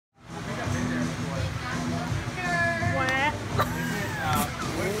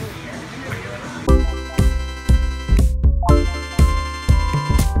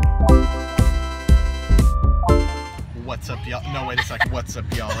What's up,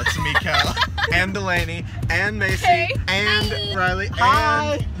 y'all? It's me, Cal, and Delaney, and Macy, hey. and Hi. Riley,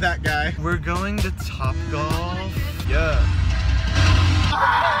 Hi. and that guy. We're going to Topgolf. Yeah.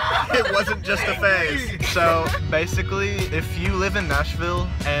 It wasn't just a phase. So basically, if you live in Nashville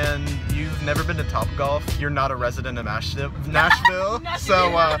and you've never been to Topgolf, you're not a resident of Nashville. So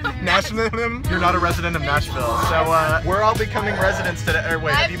Nashville, you're not a resident of Nashville. So we're all becoming residents today. Or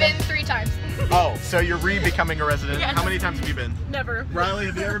wait, have you been 3 times. Oh, so you're re-becoming a resident. Yes. How many times have you been? Never. Riley,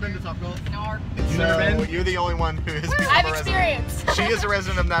 have you ever been to Topgolf? No. You've never been? You're the only one who has become I've a resident. experienced. She is a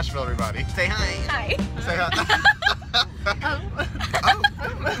resident of Nashville, everybody. Say hi. Hi. Say hi.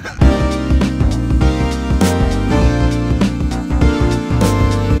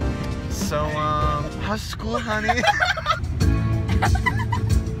 So, how's school, honey?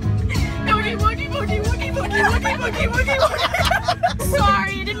 Boogie, woogie, boogie, woogie, boogie, woogie, boogie, woogie, woogie.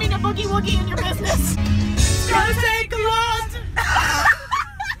 Sorry, I didn't mean to boogie woogie in your business. It's gonna take a lot.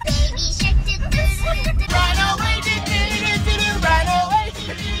 Run away, run away.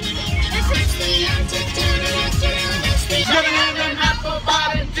 Gonna have an apple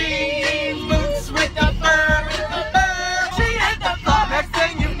bottom jeans, boots with the fur, She had the fun. Next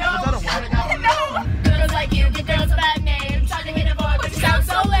thing you know. Was that a what? No. Girls like you get girls with bad names. Trying to get a boy, but you sound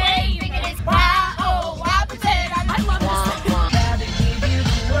so lame. Thinking it's wow, oh, I pretend. I love this.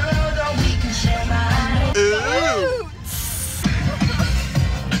 Ooh.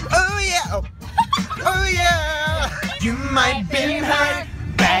 Oh yeah. Oh yeah. You might be hurt,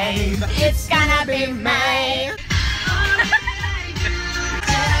 babe. It's gonna be mine.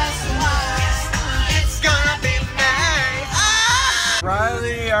 It's gonna be mine.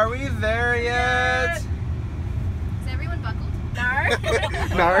 Riley, are we there yet? Is everyone buckled? Nar.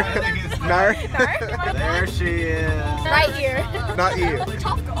 Nar. Nar. There she is. Right here. Not you.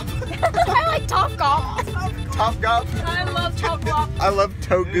 Topgolf. I like Topgolf. Topgolf. I love Topgolf. I love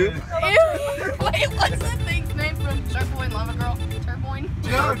toe goop. Ew. Wait, what's the thing's name from Sharkboy and Lava Girl? Turboyne?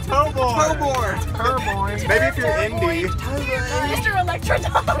 No, Towboard. Turboyne. Maybe if you're indie. Mr.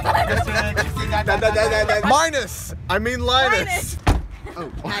 Electrodome. Minus. I mean Linus. Oh.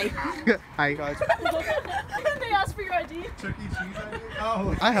 Hi. Hi guys. They asked for your ID. Chuck E. Cheese ID?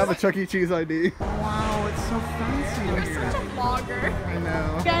 Oh. I have a Chuck E. Cheese ID. Wow, it's so fancy You're here. such a vlogger. I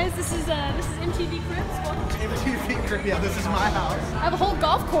know. Guys, this is MTV Cribs. MTV Crib. Yeah, this is my house. I have a whole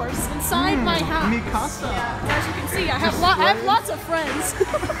golf course inside my house. Mi casa. Yeah. As you can see, I have lots of friends.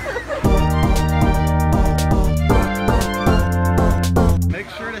 Make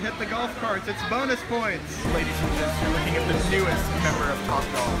sure to hit the golf carts. It's bonus points. Ladies and gents, you're looking at the newest member of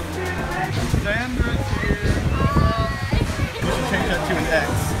Topgolf. Sandra's here. You should change that to an X.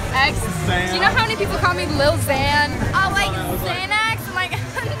 X. Zan. Do you know how many people call me Lil Zan? Oh, like Xanax? I'm like,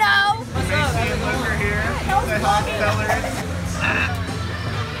 no. Macy and Luke are here. Say hi, fellers.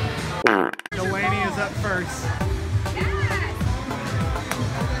 Delaney is up first.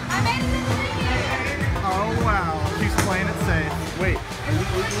 I made it to the Oh wow, she's playing it safe. Wait, are you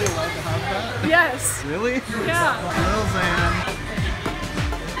legally allowed to have that? Yes. Really? Yeah. Lil Zan.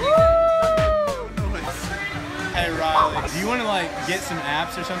 Hey Riley, do you want to like get some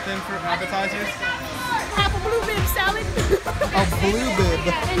apps or something for appetizers? Half a blue bib salad. A blue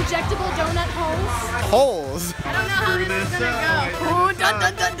bib. Injectable donut holes. Holes. I don't know how this is gonna go. Ooh, dun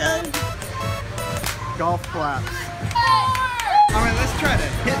dun dun dun. Golf claps. Alright, let's try to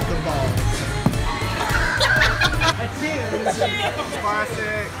hit the ball.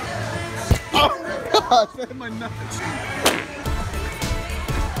 Classic. Oh god, that hit my nuts.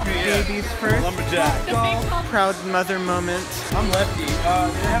 Babies first. Lumberjack. Golf. Proud mother moment. I'm lefty. Do they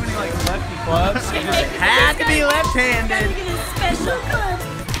have any like lefty clubs? It just had to be left-handed.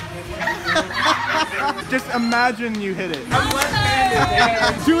 Just imagine you hit it. I'm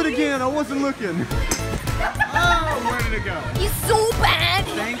left-handed. Do it again, I wasn't looking. Oh, where did it go? He's so bad.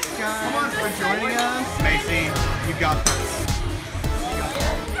 Thanks guys for joining us. Macy, you got this.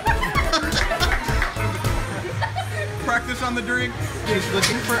 Practice on the drink. He's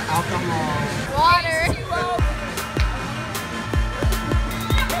looking for alcohol. Water.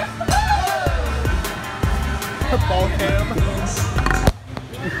 Ball cam.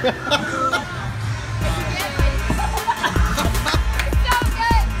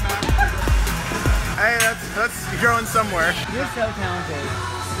 Hey, that's going somewhere. You're so talented.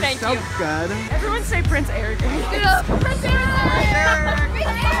 Thank So you. good. Everyone say Prince Eric. Prince Eric.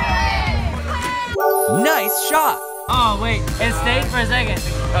 Nice shot. Oh wait, it stayed for a second.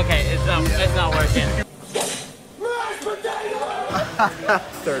 Okay, it's not working.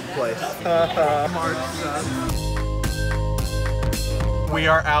 Third place. March sucks. We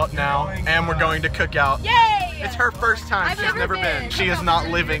are out now, and we're going to cook out. Yay! It's her first time. I've She's never never been. been. She is not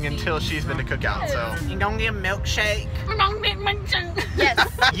living until she's been to Cookout. So you don't get a milkshake. Yes.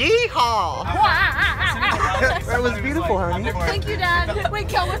 Yeehaw! That was beautiful, honey. Thank you, Dad. Wait,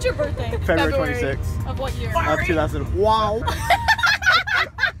 Kel, what's your birthday? February 26th. Of what year? Of 2000. Wow.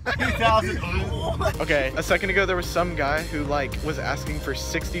 2000. Okay, a second ago there was some guy who like was asking for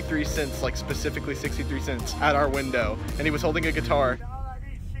 63 cents, like specifically 63 cents at our window, and he was holding a guitar.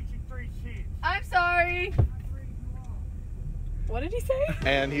 I'm sorry. What did he say?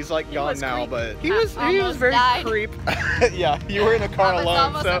 And he's like gone was now, creepy. but he was almost very died. creep. Yeah, you were in a car I was alone,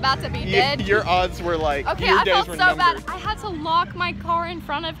 almost so about to be dead. your odds were like Okay, your I days felt were so numbered. bad. I had to lock my car in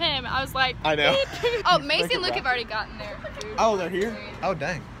front of him. I was like, I know. Oh, Macy and Luke have already gotten there. Oh, they're here? Oh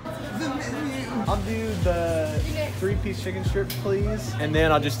dang. I'll do the 3-piece chicken strips, please. And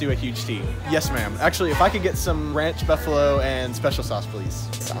then I'll just do a huge tea. Yes, ma'am. Actually, if I could get some ranch buffalo and special sauce, please.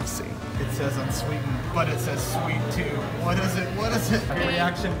 Saucy. It says unsweetened, but it says sweet too. What is it? What is it? A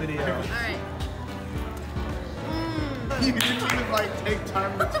reaction video. Alright. You didn't even like take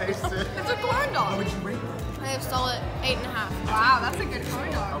time to taste it. It's a corn dog. What would you rate it? I have solid 8.5. Wow, that's a good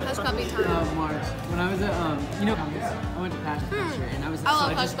corn dog. Hush puppy time. March. When I was at, I went to Passion Picture and I was. I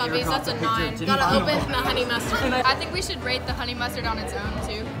love hush puppies. That's a 9. Gotta open the honey mustard. I think we should rate the honey mustard on its own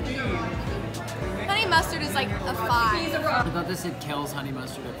too. Honey mustard is like a 5. I thought this said Kell's honey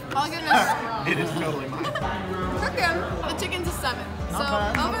mustard at first. I'll give it a It is totally mine. okay. The chicken's a 7. So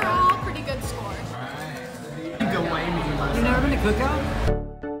overall, pretty good score. You've never been to Cookout?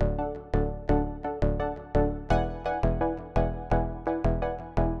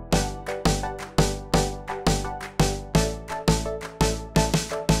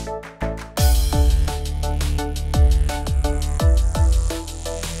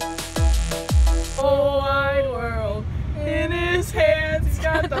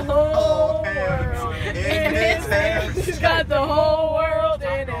 The whole world in his hands. He's got the whole